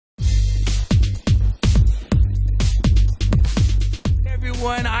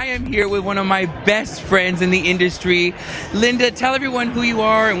am here with one of my best friends in the industry. Linda, tell everyone who you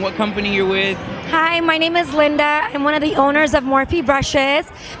are and what company you're with. Hi, my name is Linda. I'm one of the owners of Morphe Brushes,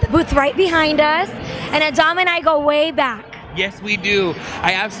 the booth right behind us. And Adamme and I go way back. Yes, we do.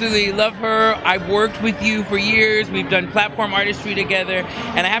 I absolutely love her. I've worked with you for years. We've done platform artistry together.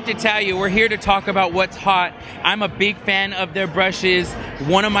 And I have to tell you, we're here to talk about what's hot. I'm a big fan of their brushes.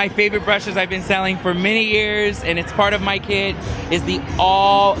 One of my favorite brushes I've been selling for many years, and it's part of my kit, is the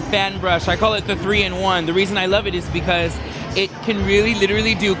All Fan Brush. I call it the 3-in-1. The reason I love it is because it can really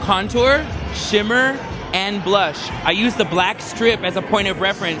literally do contour, shimmer, and blush. I use the black strip as a point of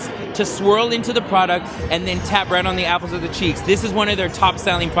reference to swirl into the product and then tap right on the apples of the cheeks. This is one of their top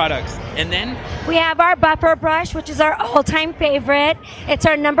selling products. And then we have our buffer brush, which is our all-time favorite. It's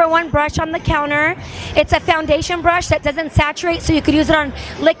our #1 brush on the counter. It's a foundation brush that doesn't saturate, so you could use it on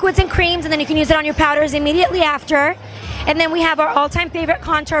liquids and creams, and then you can use it on your powders immediately after. And then we have our all-time favorite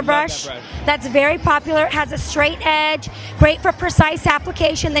contour brush. That's very popular. It has a straight edge, great for precise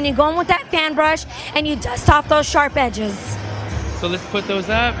application. Then you go in with that fan brush and you dust off those sharp edges. So let's put those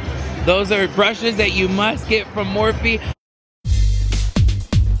up. Those are brushes that you must get from Morphe.